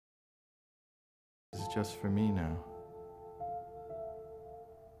just for me now.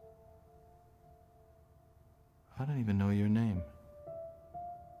 I don't even know your name.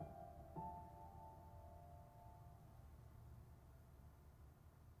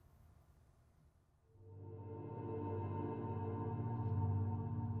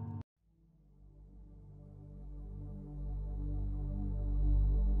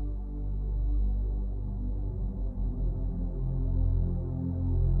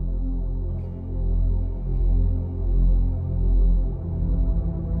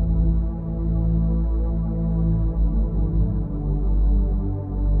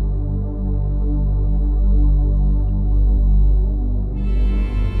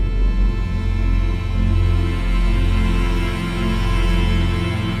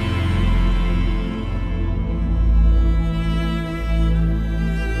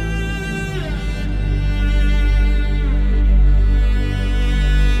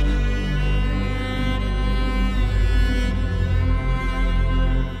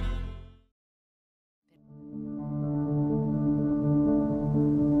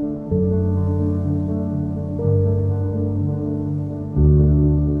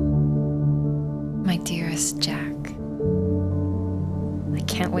 My dearest Jack, I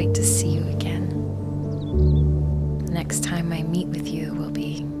can't wait to see you again. The next time I meet with you will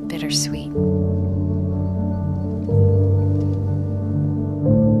be bittersweet.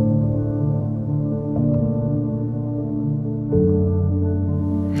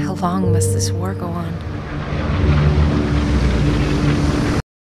 How long must this war go on?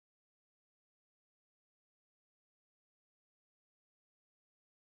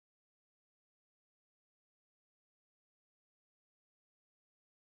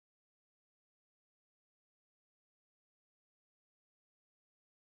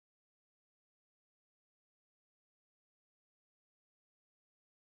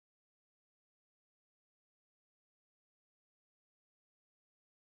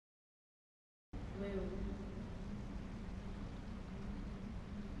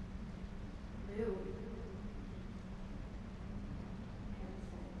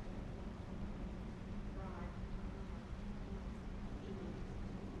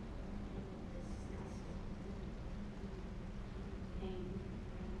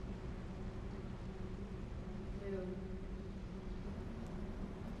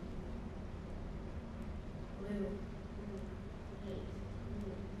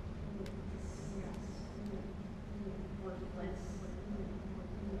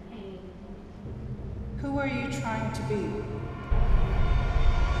 Who are you trying to be?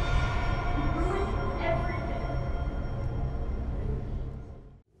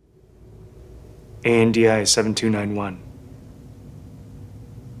 ANDI 7291.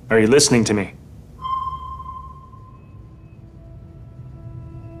 Are you listening to me?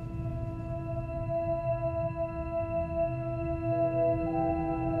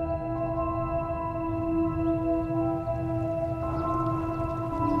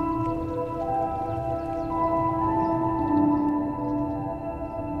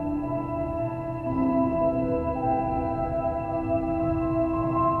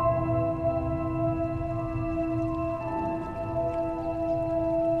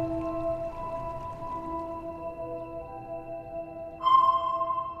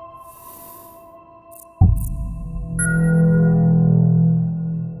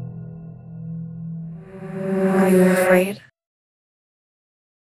 Are you afraid?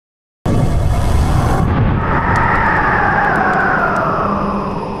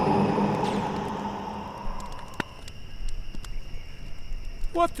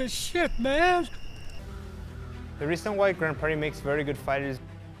 What the shit, man? The reason why Grand Prairie makes very good fighters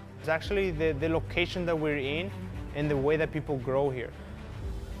is actually the location that we're in and the way that people grow here.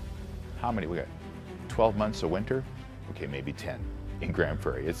 How many? We got 12 months of winter? Okay, maybe 10 in Grand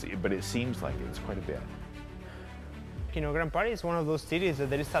Prairie. But it seems like it's quite a bit. You know, Grand Prairie is one of those cities that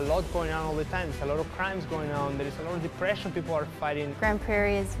there is a lot going on all the time. There's a lot of crimes going on. There is a lot of depression people are fighting. Grand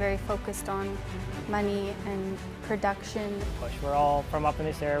Prairie is very focused on money and production. We're all from up in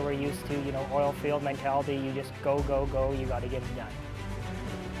this area. We're used to, you know, oil field mentality. You just go, go, go. You got to get it done.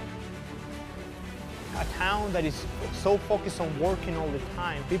 A town that is so focused on working all the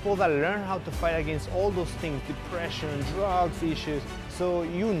time. People that learn how to fight against all those things, depression, drugs issues. So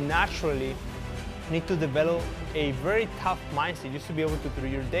you naturally need to develop a very tough mindset just to be able to through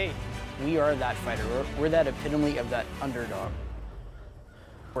your day. We are that fighter. We're that epitome of that underdog.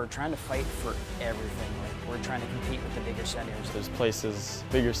 We're trying to fight for everything. Like, we're trying to compete with the bigger centers. There's places,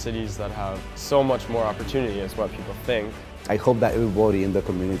 bigger cities that have so much more opportunity is what people think. I hope that everybody in the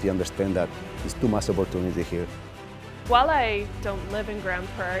community understands that there's too much opportunity here. While I don't live in Grand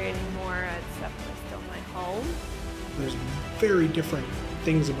Prairie anymore, it's definitely still my home. There's very different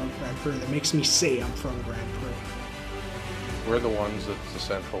things about Grand Prairie that makes me say I'm from Grand Prairie. We're the ones that's the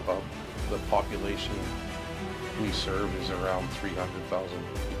central hub. The population we serve is around 300,000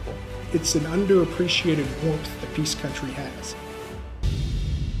 people. It's an underappreciated warmth the Peace Country has.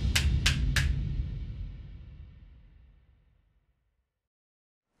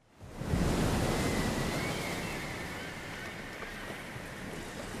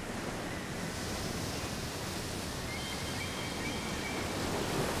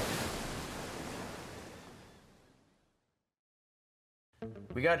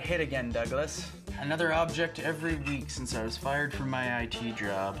 We got hit again, Douglas. Another object every week since I was fired from my IT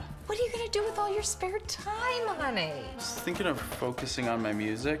job. What are you gonna do with all your spare time, honey? Just thinking of focusing on my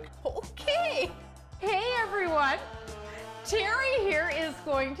music. Okay. Hey, everyone. Terry here is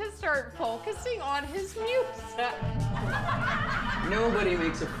going to start focusing on his music. Nobody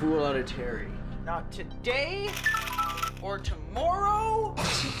makes a fool out of Terry. Not today, or tomorrow,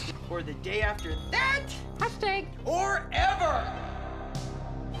 or the day after that. Hashtag. Or ever.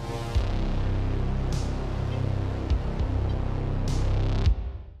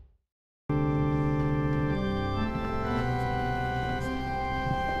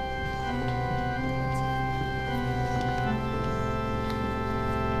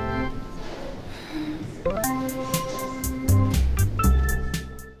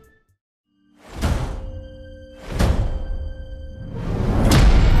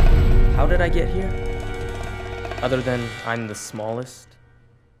 How did I get here? Other than I'm the smallest?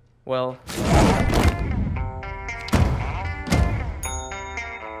 Well...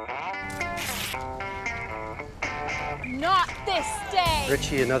 Not this day!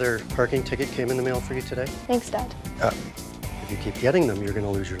 Richie, another parking ticket came in the mail for you today? Thanks, Dad. If you keep getting them, you're going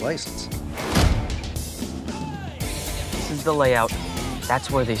to lose your license. This is the layout. That's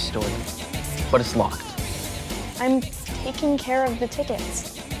where they store them. But it's locked. I'm taking care of the tickets.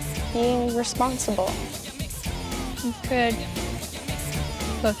 Being responsible. You could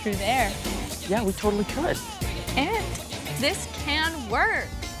go through there. Yeah, we totally could. And this can work.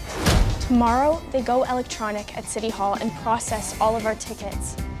 Tomorrow, they go electronic at City Hall and process all of our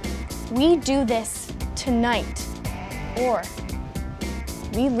tickets. We do this tonight, or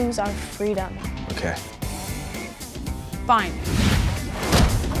we lose our freedom. Okay. Fine.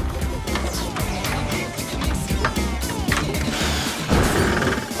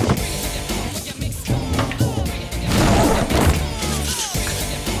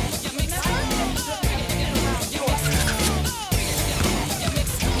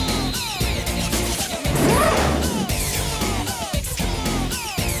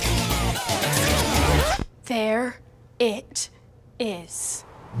 There it is.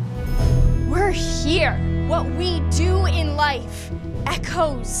 We're here. What we do in life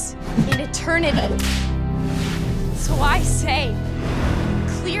echoes in eternity. So I say,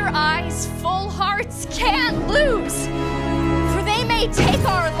 clear eyes, full hearts can't lose. For they may take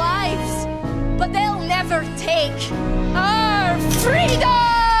our lives, but they'll never take our freedom!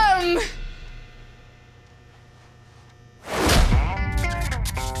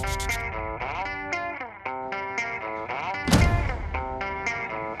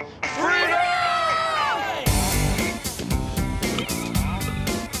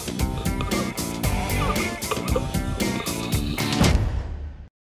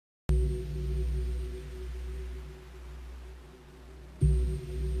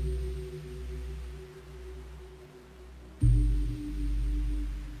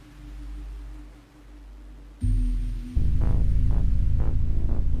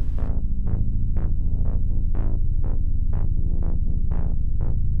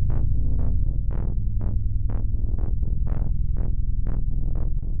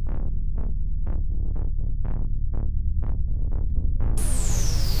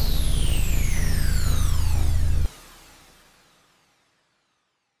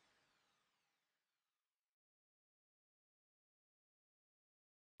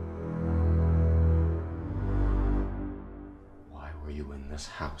 This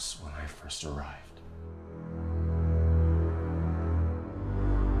house when I first arrived.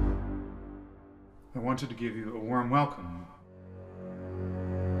 I wanted to give you a warm welcome.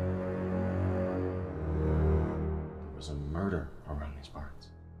 There was a murder around these parts.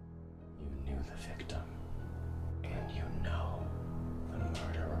 You knew the victim.